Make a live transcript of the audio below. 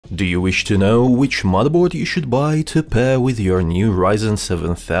Do you wish to know which motherboard you should buy to pair with your new Ryzen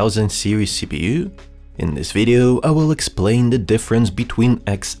 7000 series CPU? In this video, I will explain the difference between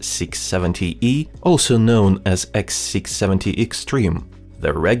X670E, also known as X670 Extreme,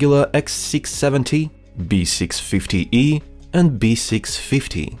 the regular X670, B650E, and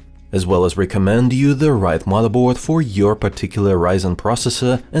B650, as well as recommend you the right motherboard for your particular Ryzen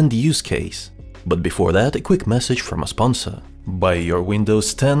processor and use case. But before that, a quick message from a sponsor. Buy your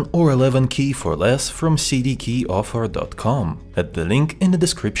Windows 10 or 11 key for less from cdkeyoffer.com at the link in the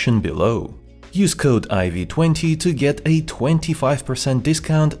description below. Use code IV20 to get a 25%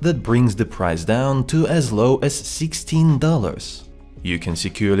 discount that brings the price down to as low as $16. You can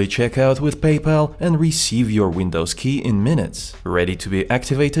securely check out with PayPal and receive your Windows key in minutes, ready to be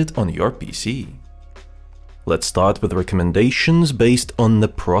activated on your PC. Let's start with recommendations based on the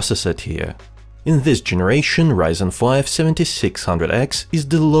processor tier. In this generation, Ryzen 5 7600X is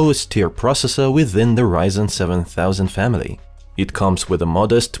the lowest tier processor within the Ryzen 7000 family. It comes with a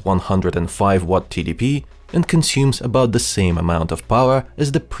modest 105W TDP and consumes about the same amount of power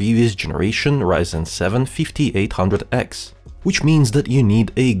as the previous generation Ryzen 7 5800X, which means that you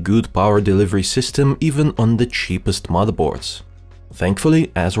need a good power delivery system even on the cheapest motherboards. Thankfully,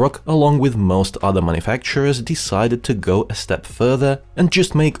 ASRock, along with most other manufacturers, decided to go a step further and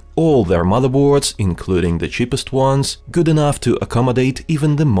just make all their motherboards, including the cheapest ones, good enough to accommodate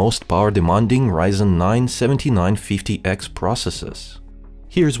even the most power-demanding Ryzen 9 7950X processors.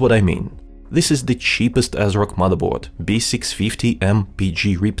 Here's what I mean. This is the cheapest ASRock motherboard, B650M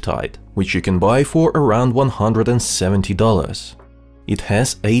PG Riptide, which you can buy for around $170. It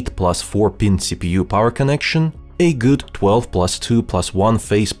has 8+4-pin CPU power connection, a good 12+2+1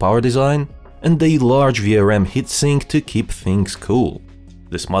 phase power design, and a large VRM heatsink to keep things cool.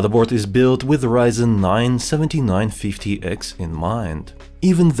 This motherboard is built with Ryzen 9 7950X in mind,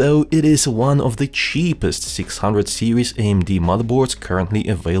 even though it is one of the cheapest 600 series AMD motherboards currently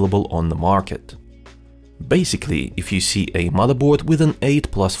available on the market. Basically, if you see a motherboard with an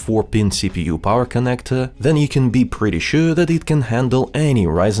 8+4-pin CPU power connector, then you can be pretty sure that it can handle any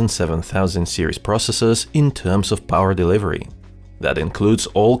Ryzen 7000 series processors in terms of power delivery. That includes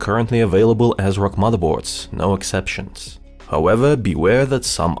all currently available ASRock motherboards, no exceptions. However, beware that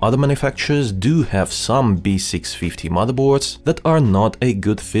some other manufacturers do have some B650 motherboards that are not a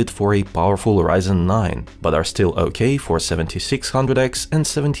good fit for a powerful Ryzen 9, but are still okay for 7600X and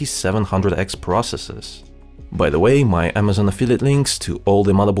 7700X processors. By the way, my Amazon affiliate links to all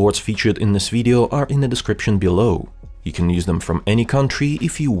the motherboards featured in this video are in the description below. You can use them from any country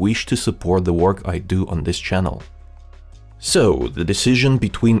if you wish to support the work I do on this channel. So, the decision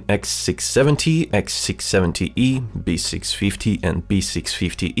between X670, X670E, B650 and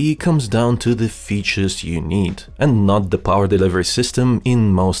B650E comes down to the features you need, and not the power delivery system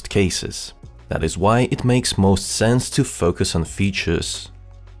in most cases. That is why it makes most sense to focus on features.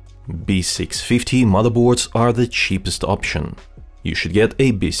 B650 motherboards are the cheapest option. You should get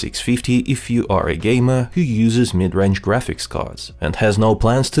a B650 if you are a gamer who uses mid-range graphics cards and has no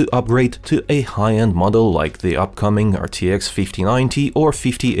plans to upgrade to a high-end model like the upcoming RTX 5090 or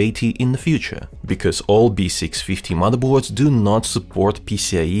 5080 in the future, because all B650 motherboards do not support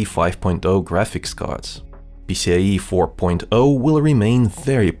PCIe 5.0 graphics cards. PCIe 4.0 will remain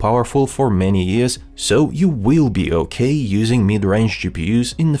very powerful for many years, so you will be okay using mid-range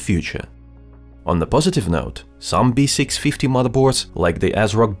GPUs in the future. On the positive note, some B650 motherboards, like the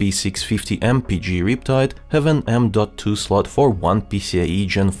ASRock B650M PG Riptide, have an M.2 slot for one PCIe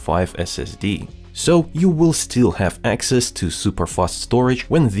Gen 5 SSD, so you will still have access to super fast storage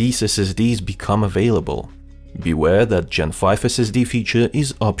when these SSDs become available. Beware that Gen 5 SSD feature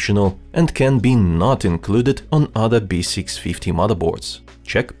is optional and can be not included on other B650 motherboards.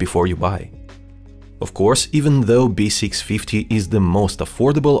 Check before you buy. Of course, even though B650 is the most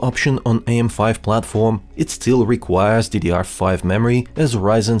affordable option on AM5 platform, it still requires DDR5 memory, as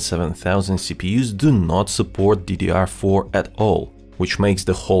Ryzen 7000 CPUs do not support DDR4 at all, which makes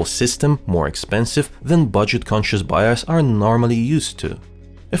the whole system more expensive than budget-conscious buyers are normally used to.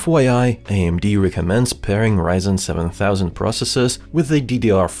 FYI, AMD recommends pairing Ryzen 7000 processors with a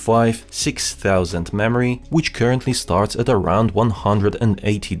DDR5 6000 memory, which currently starts at around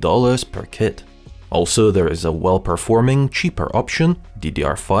 $180 per kit. Also, there is a well-performing, cheaper option,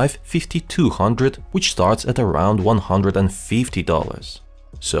 DDR5 5200, which starts at around $150.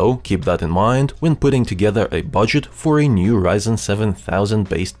 So keep that in mind when putting together a budget for a new Ryzen 7000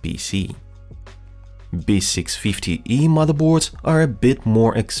 based PC. B650E motherboards are a bit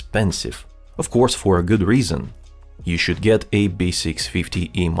more expensive, of course for a good reason. You should get a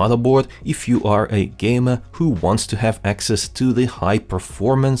B650E motherboard if you are a gamer who wants to have access to the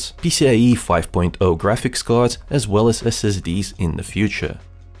high-performance PCIe 5.0 graphics cards as well as SSDs in the future.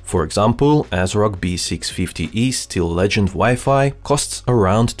 For example, ASRock B650E Steel Legend Wi-Fi costs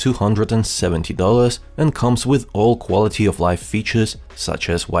around $270 and comes with all quality of life features such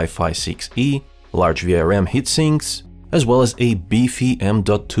as Wi-Fi 6E, large VRM heatsinks, as well as a beefy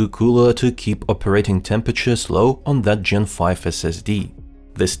M.2 cooler to keep operating temperatures low on that Gen 5 SSD.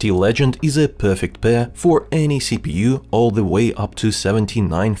 The Steel Legend is a perfect pair for any CPU all the way up to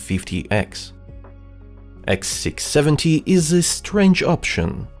 7950X. X670 is a strange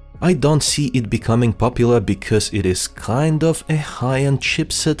option. I don't see it becoming popular because it is kind of a high-end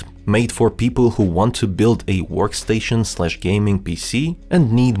chipset made for people who want to build a workstation/gaming PC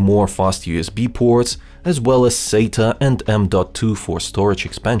and need more fast USB ports as well as SATA and M.2 for storage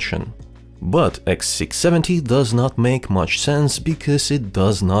expansion. But X670 does not make much sense because it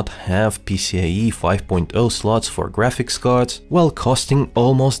does not have PCIe 5.0 slots for graphics cards, while costing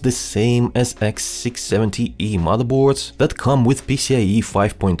almost the same as X670E motherboards that come with PCIe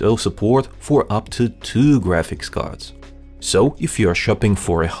 5.0 support for up to 2 graphics cards. So, if you are shopping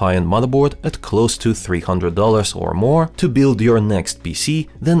for a high-end motherboard at close to $300 or more to build your next PC,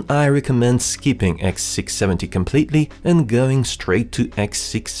 then I recommend skipping X670 completely and going straight to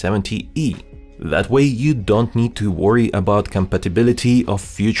X670E. That way you don't need to worry about compatibility of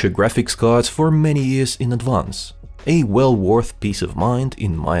future graphics cards for many years in advance. A well worth peace of mind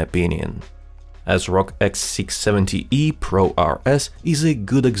in my opinion. ASRock X670E Pro RS is a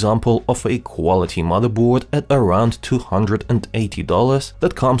good example of a quality motherboard at around $280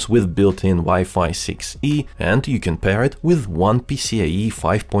 that comes with built-in Wi-Fi 6E, and you can pair it with one PCIe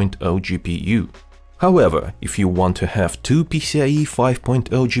 5.0 GPU. However, if you want to have 2 PCIe 5.0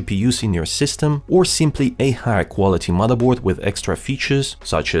 GPUs in your system, or simply a high-quality motherboard with extra features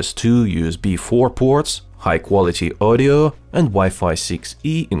such as 2 USB 4 ports, high-quality audio, and Wi-Fi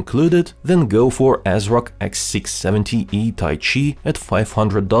 6E included, then go for ASRock X670E Taichi at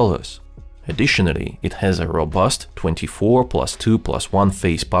 $500. Additionally, it has a robust 24+2+1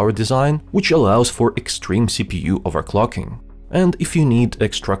 phase power design, which allows for extreme CPU overclocking. And if you need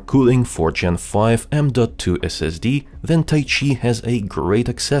extra cooling for Gen 5 M.2 SSD, then Taichi has a great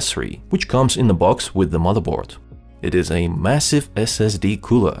accessory, which comes in the box with the motherboard. It is a massive SSD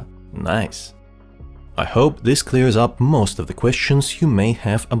cooler. Nice. I hope this clears up most of the questions you may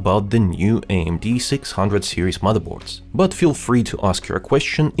have about the new AMD 600 series motherboards, but feel free to ask your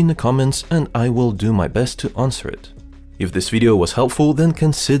question in the comments and I will do my best to answer it. If this video was helpful, then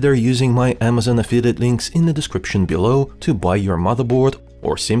consider using my Amazon affiliate links in the description below to buy your motherboard,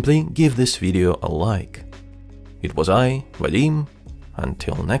 or simply give this video a like. It was I, Vadim.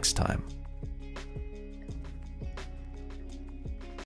 Until next time.